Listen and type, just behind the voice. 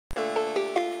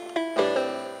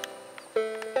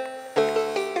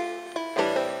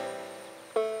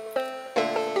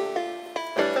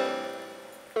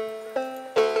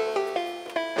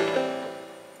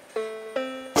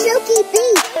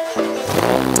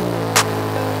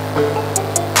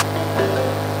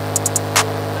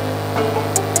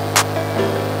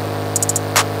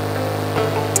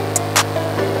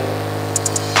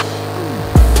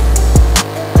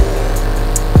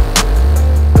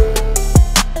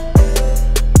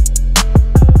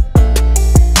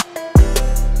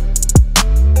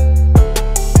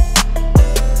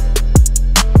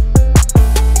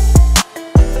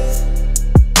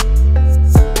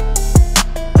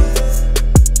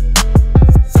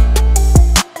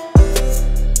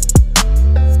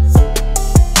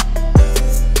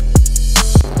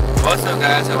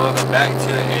guys, and welcome back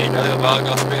to another vlog.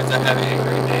 I hope I having a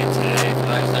great day today.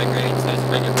 Life's not great, so let's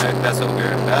bring it back. That's what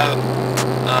we're about.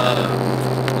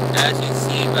 As you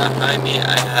see behind me,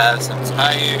 I have some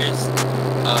tires.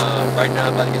 Right now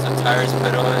I'm about to get some tires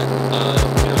put on.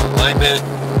 Alignment.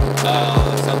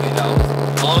 Something that was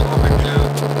long overdue.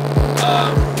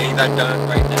 Getting that done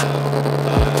right now.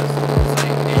 It's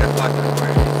like 8 o'clock in the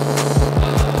morning.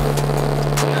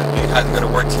 You have to go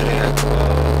to work today at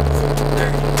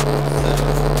 12:30.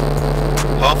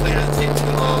 Hopefully it doesn't take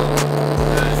too long,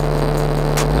 but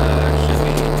should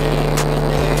be a good day,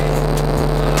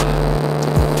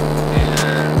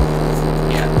 and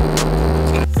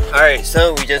yeah. Alright,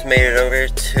 so we just made it over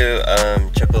to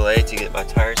AAA to get my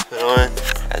tires put on.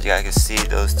 As you guys can see,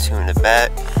 those two in the back.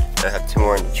 I have two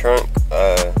more in the trunk.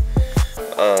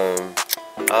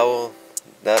 I will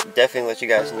definitely let you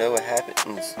guys know what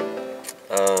happens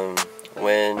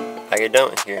when I get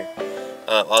done here.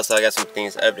 Also, I got some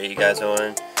things to update you guys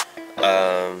on,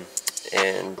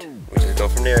 and we'll just go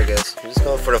from there, I guess. I'm just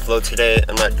going for the flow today.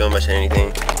 I'm not doing much of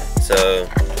anything, so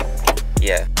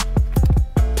yeah.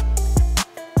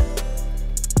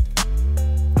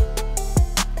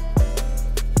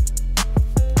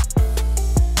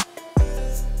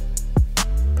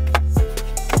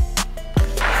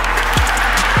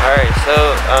 Alright, so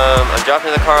I'm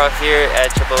dropping the car off here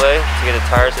at AAA to get the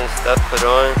tires and stuff put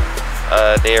on.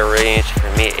 They arranged for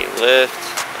me a lift.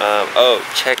 Oh,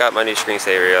 check out my new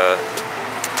screensaver, y'all.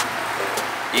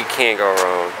 You can't go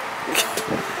wrong.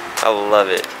 I love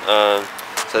it.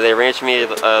 So they arranged for me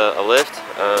a lift.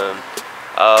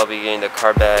 I'll be getting the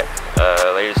car back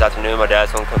later this afternoon. My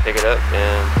dad's gonna come pick it up,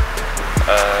 and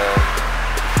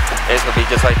it's gonna be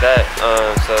just like that.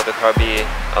 So the car will be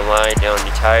aligned down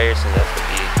the tires, and that's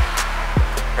gonna be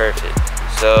perfect.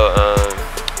 So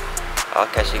I'll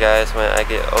catch you guys when I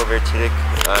get over to the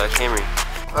Camry.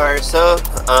 Alright, so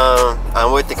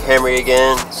I'm with the Camry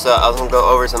again. So I was gonna go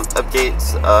over some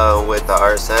updates with the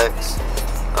RSX,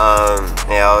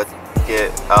 and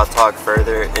I'll talk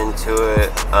further into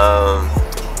it,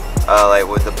 like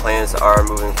what the plans are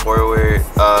moving forward.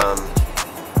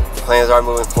 Plans are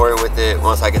moving forward with it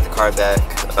once I get the car back,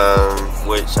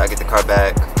 which I get the car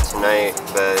back tonight,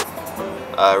 but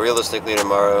realistically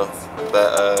tomorrow.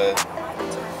 But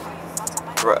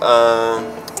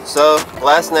so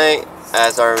last night,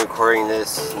 as I'm recording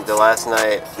this, last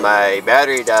night my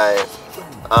battery died,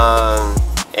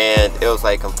 and it was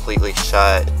like completely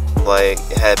shot. Like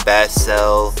it had bad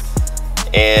cell,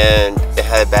 and it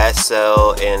had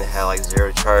like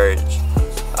zero charge.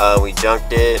 We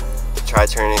jumped it,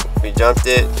 we jumped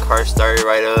it, car started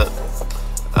right up,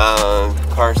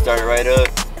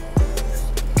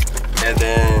 and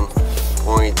then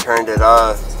when we turned it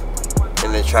off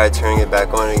and then tried turning it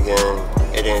back on again,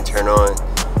 it didn't turn on,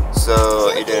 so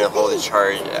it didn't hold a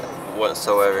charge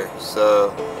whatsoever.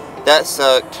 So that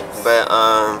sucked, but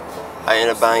I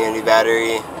ended up buying a new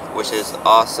battery, which is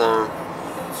awesome.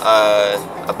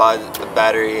 I bought the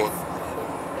battery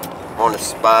on the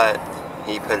spot.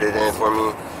 He put it in for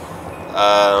me.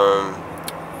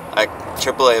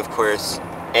 AAA, of course.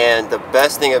 And the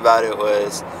best thing about it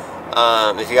was,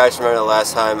 if you guys remember the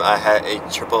last time I had a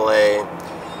AAA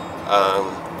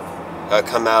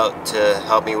come out to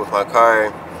help me with my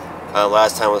car,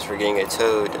 last time was for getting it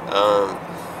towed.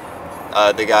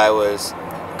 The guy was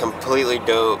completely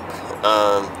dope.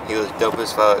 He was dope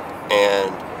as fuck,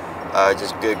 and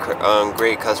just good,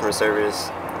 great customer service.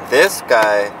 This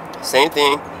guy, same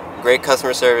thing, great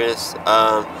customer service.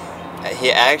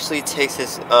 He actually takes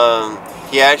his,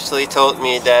 he actually told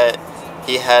me that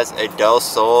he has a Del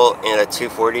Sol and a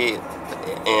 240,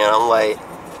 and I'm like,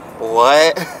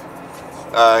 what?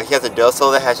 He has a Del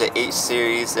Sol that has an H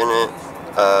series in it.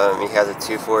 He has a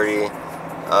 240.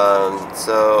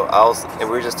 So and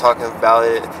we were just talking about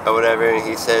it or whatever, and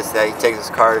he says that he takes his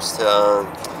cars to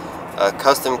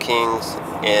Custom Kings,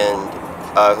 and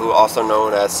who also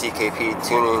known as CKP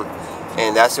Tuning,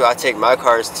 and that's who I take my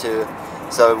cars to.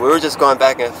 So we were just going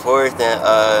back and forth, and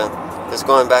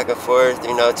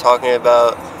you know, talking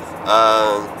about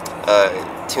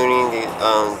tuning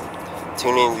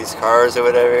these cars or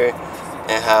whatever,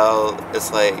 and how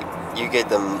it's like you get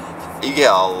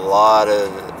a lot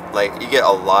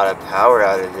of power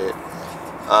out of it,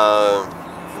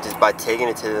 just by taking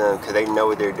it to them, because they know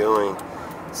what they're doing.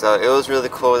 So it was really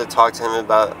cool to talk to him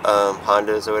about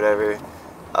Hondas or whatever.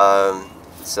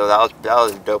 So that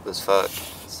was dope as fuck.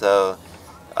 So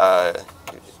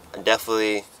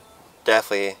definitely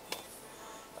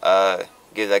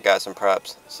give that guy some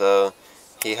props. So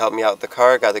he helped me out with the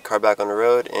car, got the car back on the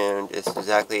road, and it's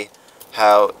exactly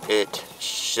how it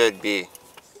should be.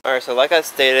 Alright, so like I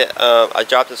stated, I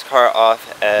dropped this car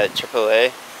off at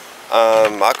AAA.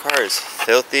 My car is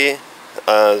filthy.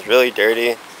 It's really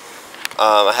dirty.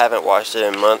 I haven't washed it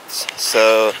in months.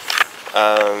 So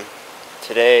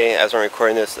today, as I'm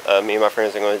recording this, me and my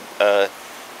friends are going to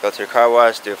go to the car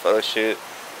wash, do a photo shoot.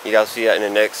 You guys will see that in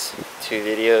the next 2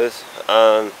 videos.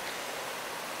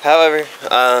 However,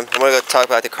 I'm going to go talk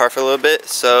about the car for a little bit.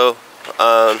 So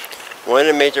one of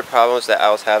the major problems that I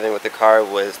was having with the car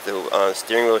was the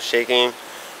steering wheel shaking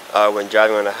when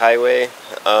driving on the highway.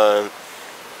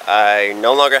 I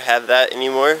no longer have that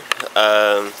anymore.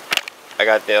 I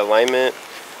got the alignment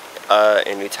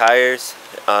and new tires.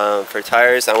 For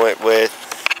tires, I went with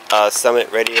Summit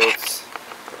Radials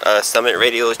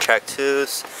Track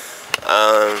 2s.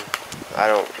 I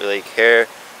don't really care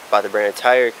about the brand of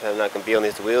tire because I'm not going to be on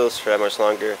these wheels for that much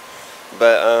longer.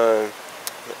 But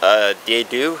they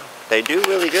do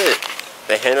really good.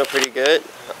 They handle pretty good.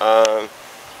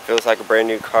 Feels like a brand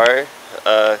new car,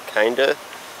 kinda.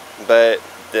 But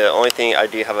the only thing I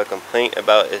do have a complaint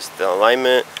about is the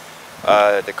alignment.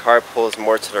 The car pulls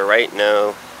more to the right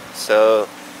now, so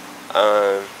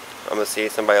I'm gonna see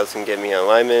if somebody else can get me an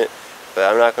alignment.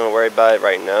 But I'm not gonna worry about it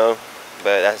right now.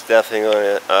 But that's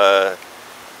definitely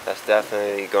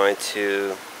going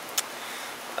to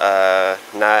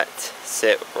not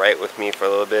sit right with me for a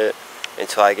little bit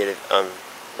until I get it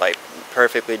like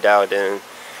perfectly dialed in,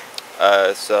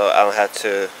 so I don't have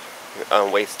to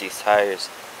waste these tires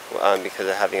because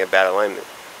of having a bad alignment.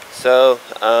 So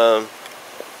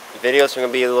videos are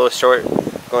gonna be a little short,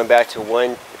 going back to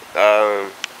once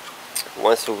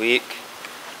a week,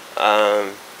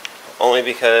 only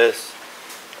because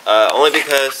I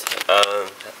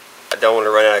don't want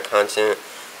to run out of content,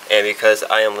 and because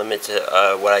I am limited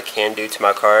what I can do to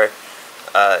my car.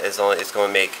 It's going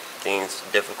to make things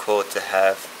difficult to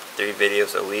have 3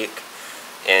 videos a week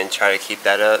and try to keep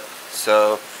that up.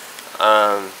 So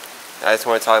I just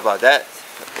want to talk about that.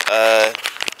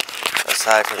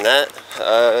 Aside from that,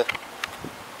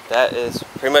 that is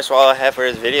pretty much all I have for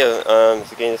this video. So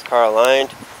getting this car aligned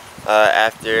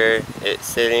after it's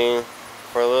sitting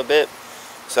for a little bit.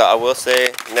 So I will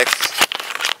say, next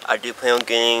I do plan on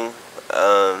getting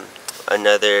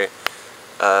another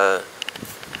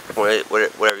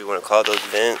whatever you want to call those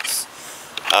vents.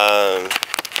 I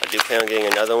do plan on getting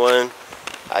another one.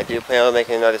 I do plan on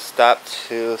making another stop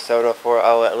to 704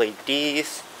 Auto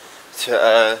LEDs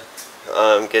to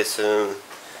get some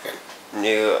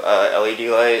new LED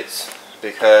lights,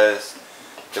 because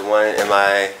the one in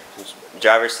my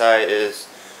driver's side is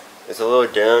a little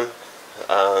dim.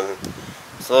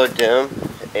 It's a little dim,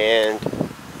 and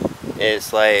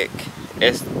it's like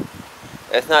it's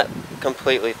not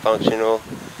completely functional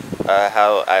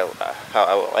how I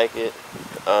would like it.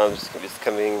 It's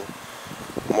becoming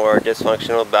more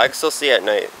dysfunctional, but I can still see at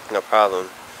night, no problem.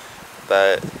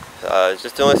 But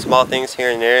just doing small things here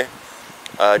and there.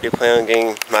 I do plan on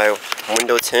getting my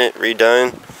window tint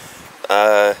redone.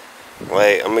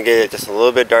 Like, I'm gonna get it just a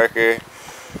little bit darker.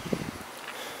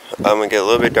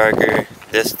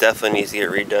 This definitely needs to get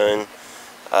redone.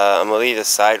 I'm gonna leave the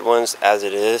side ones as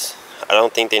it is. I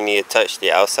don't think they need to touch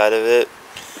the outside of it.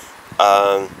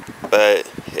 But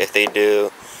if they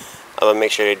do, I'm gonna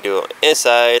make sure they do it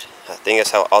inside. I think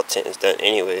that's how all tint is done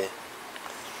anyway.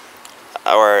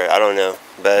 Or I don't know,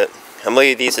 but I'm gonna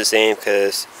leave these the same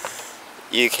because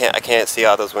I can't see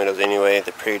out those windows anyway.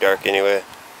 They're pretty dark anyway.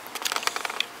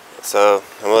 So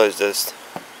I'm gonna just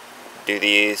do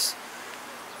these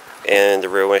and the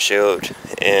rear windshield,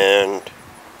 and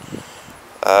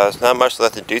there's not much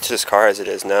left to do to this car as it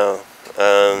is now.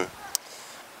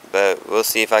 But we'll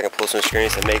see if I can pull some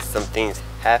strings and make some things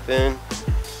happen,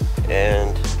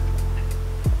 and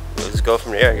we'll just go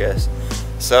from there, I guess.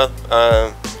 So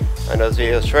I know this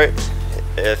video is short.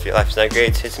 If your life is not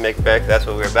great, hit to make it better. That's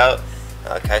what we're about.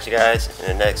 I'll catch you guys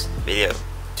in the next video.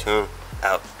 Tune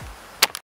out.